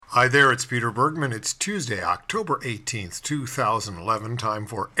Hi there, it's Peter Bergman. It's Tuesday, October 18th, 2011, time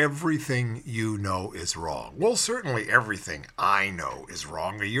for Everything You Know Is Wrong. Well, certainly everything I know is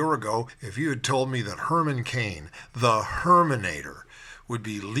wrong. A year ago, if you had told me that Herman Cain, the HERMANATOR, would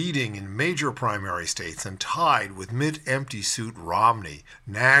be leading in major primary states and tied with mid-empty suit Romney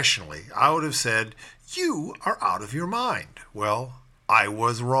nationally, I would have said, you are out of your mind. Well, I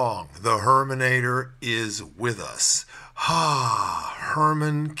was wrong. The HERMANATOR is with us.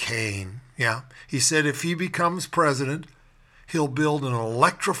 Herman Cain. Yeah, he said if he becomes president, he'll build an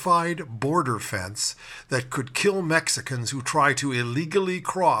electrified border fence that could kill Mexicans who try to illegally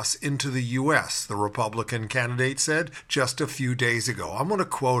cross into the U.S., the Republican candidate said just a few days ago. I'm going to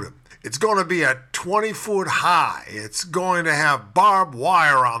quote him. It's going to be a 20-foot high. It's going to have barbed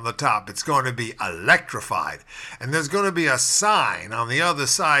wire on the top. It's going to be electrified. And there's going to be a sign on the other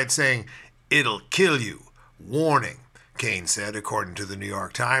side saying, "It'll kill you. Warning." Cain said, according to the New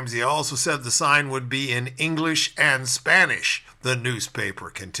York Times. He also said the sign would be in English and Spanish, the newspaper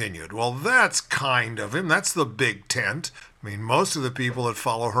continued. Well, that's kind of him. That's the big tent. I mean, most of the people that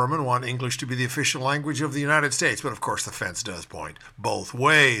follow Herman want English to be the official language of the United States, but of course the fence does point both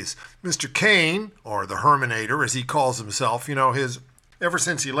ways. Mr. Cain, or the HERMANATOR, as he calls himself, ever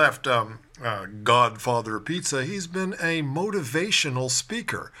since he left Godfather Pizza, he's been a motivational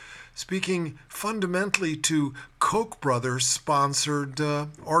speaker, speaking fundamentally to Koch brothers-sponsored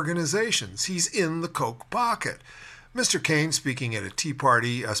organizations. He's in the Koch pocket. Mr. Cain, speaking at a Tea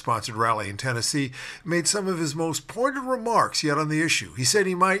Party-sponsored rally in Tennessee, made some of his most pointed remarks yet on the issue. He said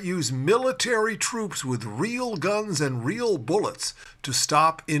he might use military troops with real guns and real bullets to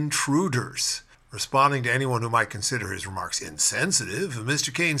stop intruders. Responding to anyone who might consider his remarks insensitive,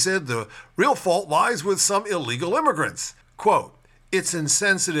 Mr. Cain said the real fault lies with some illegal immigrants. Quote, "It's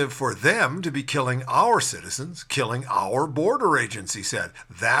insensitive for them to be killing our citizens, killing our border agents," he said.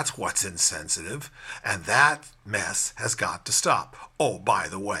 That's what's insensitive, and that mess has got to stop. Oh, by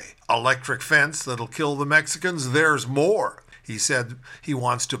the way, electric fence that'll kill the Mexicans, there's more. He said he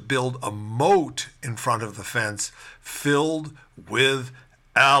wants to build a moat in front of the fence filled with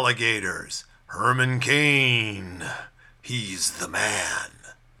alligators. Herman Cain, he's the man.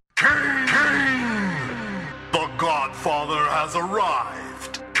 Cain! The Godfather has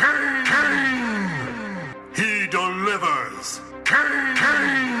arrived. Cain! He delivers. Cain!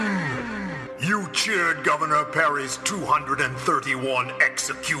 You cheered Governor Perry's 231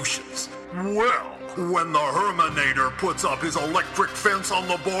 executions. Well, when the HERMANATOR puts up his electric fence on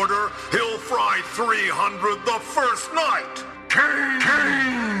the border, he'll fry 300 the first night. Cain!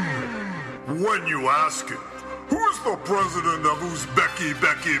 When you ask him, who's the president of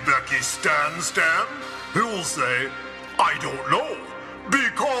Uzbekistan? He'll say, I don't know,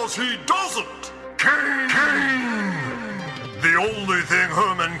 because he doesn't. Cain! The only thing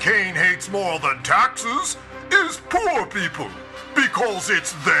Herman Cain hates more than taxes is poor people, because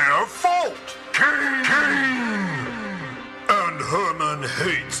it's their fault. Cain! And Herman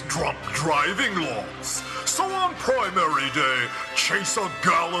hates drunk driving laws. So on primary day, chase a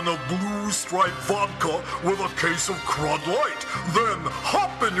gallon of blue striped vodka with a case of Crud Light. Then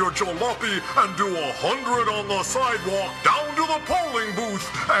hop in your jalopy and do 100 on the sidewalk down to the polling booth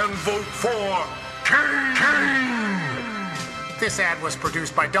and vote for Cain. This ad was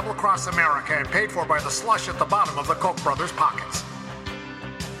produced by Double Cross America and paid for by the slush at the bottom of the Koch brothers' pockets.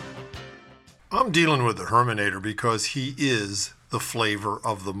 I'm dealing with the HERMANATOR because he is the flavor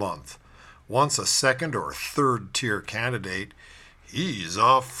of the month. Once a second or third tier candidate, he's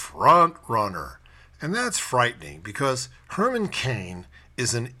a front runner. And that's frightening because Herman Cain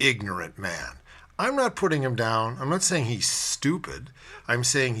is an ignorant man. I'm not putting him down. I'm not saying he's stupid. I'm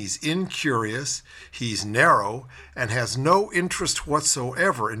saying he's incurious, he's narrow, and has no interest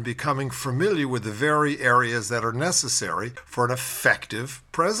whatsoever in becoming familiar with the very areas that are necessary for an effective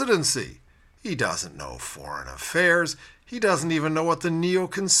presidency. He doesn't know foreign affairs. He doesn't even know what the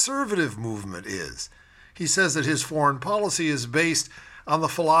neoconservative movement is. He says that his foreign policy is based on the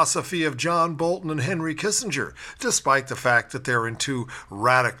philosophy of John Bolton and Henry Kissinger, despite the fact that they're in two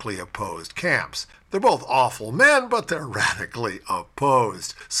radically opposed camps. They're both awful men, but they're radically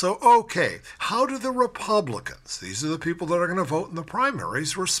opposed. So, okay, how do the Republicans, these are the people that are going to vote in the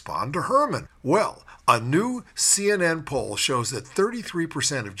primaries, respond to Herman? Well, a new CNN poll shows that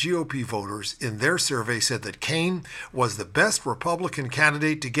 33% of GOP voters in their survey said that Cain was the best Republican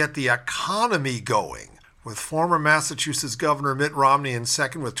candidate to get the economy going. with former Massachusetts Governor Mitt Romney in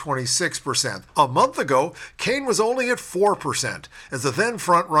second with 26%. A month ago, CAIN was only at 4%, as the then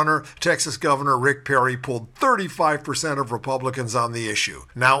frontrunner, Texas Governor Rick Perry, pulled 35% of Republicans on the issue.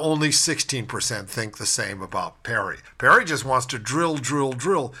 Now only 16% think the same about Perry. Perry just wants to drill.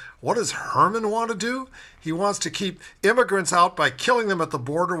 What does Herman want to do? He wants to keep immigrants out by killing them at the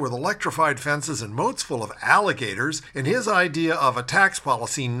border with electrified fences and moats full of alligators, in his idea of a tax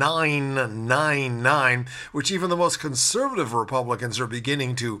policy 999, which even the most conservative Republicans are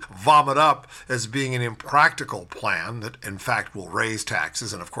beginning to vomit up as being an impractical plan that in fact will raise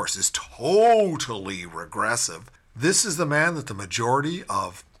taxes and of course is totally regressive. This is the man that the majority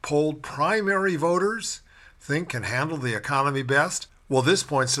of polled primary voters think can handle the economy best. Well, this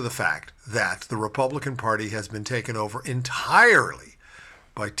points to the fact that the Republican Party has been taken over entirely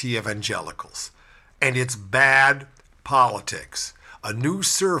by T-evangelicals, and it's bad politics. A new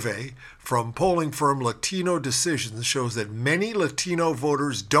survey from polling firm Latino Decisions shows that many Latino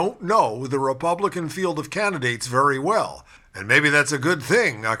voters don't know the Republican field of candidates very well. And maybe that's a good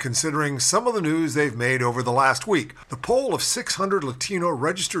thing, considering some of the news they've made over the last week. The poll of 600 Latino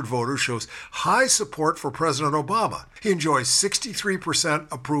registered voters shows high support for President Obama. He enjoys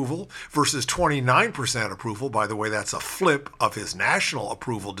 63% approval versus 29% approval. By the way, that's a flip of his national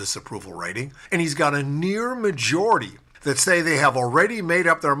approval-disapproval rating. And he's got a near majority that say they have already made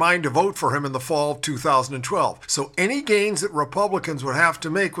up their mind to vote for him in the fall of 2012. So any gains that Republicans would have to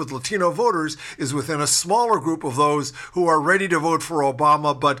make with Latino voters is within a smaller group of those who are ready to vote for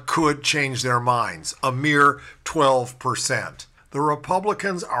Obama but could change their minds, a mere 12%. The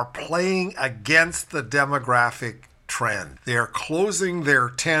Republicans are playing against the demographic trend. They are closing their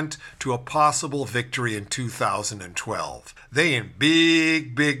tent to a possible victory in 2012. They in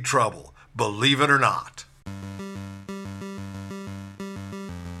big trouble, believe it or not.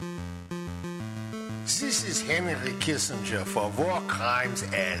 This is Henry Kissinger for War Crimes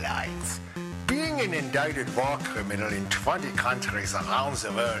Allies. Being an indicted war criminal in 20 countries around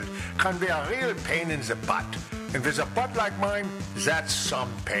the world can be a real pain in the butt. And with a butt like mine, that's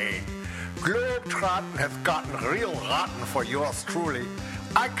some pain. Globetrotting has gotten real rotten for yours truly.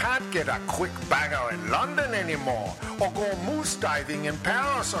 I can't get a quick banger in London anymore, or go moose diving in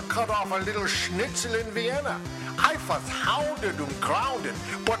Paris, or cut off a little schnitzel in Vienna. I was hounded and grounded,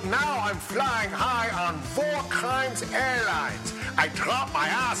 but now I'm flying high on War Crimes Airlines. I drop my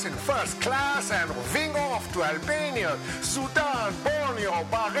ass in first class and wing off to Albania, Sudan, Borneo,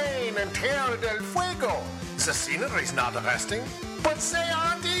 Bahrain, and Tierra del Fuego. The scenery's not arresting, but they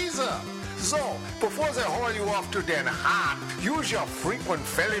aren't either. So, before they haul you off to Den Haag, use your frequent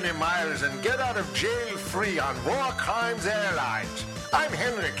felony miles and get out of jail free on War Crimes Airlines. I'm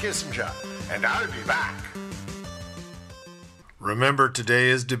Henry Kissinger, and I'll be back. Remember, today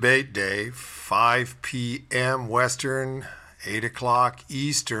is debate day, 5 p.m. Western, 8 o'clock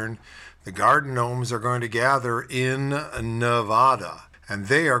Eastern. The Garden Gnomes are going to gather in Nevada, and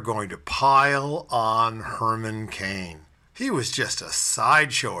they are going to pile on Herman Cain. He was just a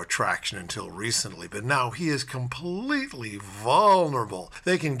sideshow attraction until recently, but now he is completely vulnerable.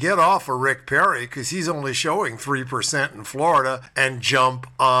 They can get off of Rick Perry because he's only showing 3% in Florida and jump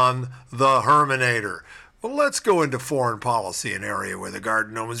on the HERMANATOR. Well, let's go into foreign policy, an area where the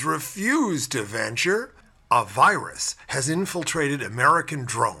Garden Gnomes refuse to venture. A virus has infiltrated American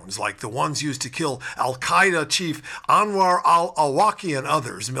drones like the ones used to kill Al-Qaeda chief Anwar al-Awlaki and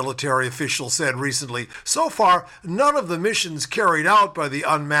others, military officials said recently. So far, none of the missions carried out by the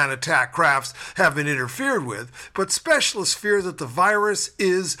unmanned attack crafts have been interfered with, but specialists fear that the virus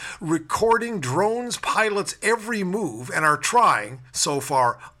is recording drones' pilots' every move and are trying, so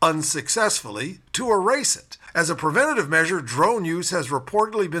far unsuccessfully, to erase it. As a preventative measure, drone use has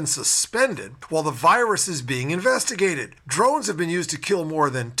reportedly been suspended while the virus is being investigated. Drones have been used to kill more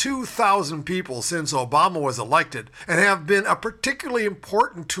than 2,000 people since Obama was elected and have been a particularly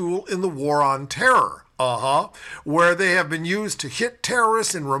important tool in the war on terror. Where they have been used to hit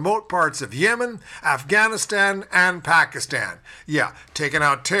terrorists in remote parts of Yemen, Afghanistan, and Pakistan. Yeah, taking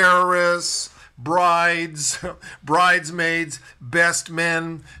out terrorists, bridesmaids, best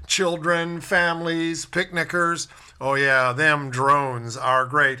men, children, families, picnickers. Oh yeah, them drones are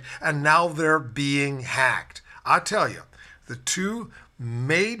great. And now they're being hacked. I tell you, the two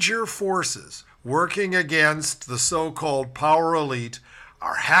major forces working against the so-called power elite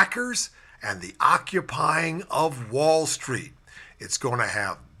are hackers and the occupying of Wall Street. It's going to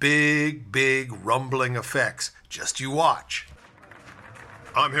have big rumbling effects. Just you watch.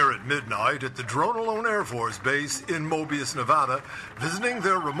 I'm here at midnight at the Drone Alone Air Force Base in Mobius, Nevada, visiting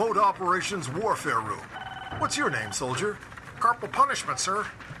their Remote Operations Warfare Room. What's your name, soldier? Corporal punishment, sir.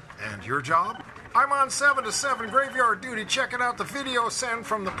 And your job? I'm on 7 to 7 graveyard duty checking out the video sent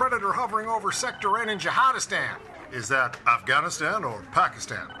from the Predator hovering over Sector N in Jihadistan. Is that Afghanistan or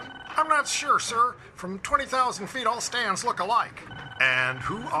Pakistan? I'm not sure, sir. From 20,000 feet, all stands look alike. And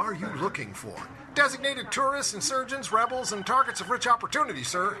who are you looking for? Designated tourists, insurgents, rebels, and targets of rich opportunity,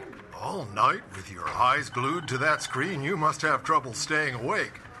 sir. All night with your eyes glued to that screen, you must have trouble staying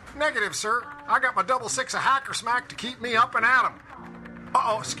awake. Negative, sir. I got my 6 of hacker smack to keep me up and at 'em.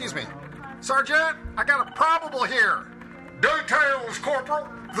 Uh-oh, excuse me. Sergeant, I got a probable here. Details, Corporal.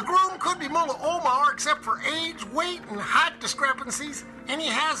 The groom could be Mullah Omar except for age, weight, and height discrepancies, and he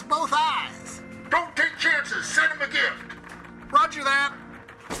has both eyes. Don't take chances. Send him a gift. Roger that.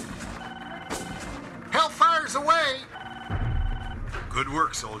 Hellfire's away. Good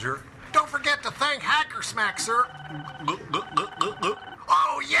work, soldier. Don't forget to thank Hacker Smack, sir.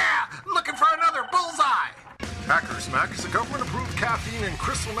 Oh, yeah! Looking for another bullseye! Hacker Smack is a government-approved caffeine and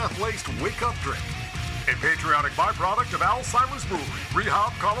crystal meth-laced wake-up drink. A patriotic byproduct of Alzheimer's Brewery,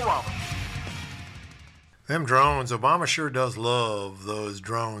 Rehab, Colorado. Them drones, Obama sure does love those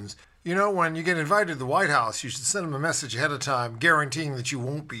drones. You know, when you get invited to the White House, you should send them a message ahead of time guaranteeing that you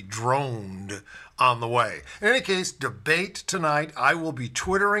won't be droned on the way. In any case, debate tonight. I will be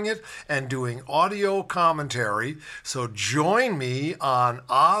Twittering it and doing audio commentary. So join me on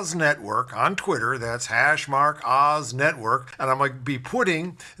Oz Network on Twitter. That's # Oz Network. And I'm going to be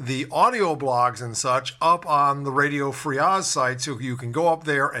putting the audio blogs and such up on the Radio Free Oz site so you can go up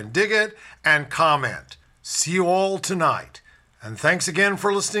there and dig it and comment. See you all tonight. And thanks again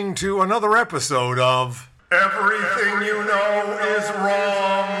for listening to another episode of Everything You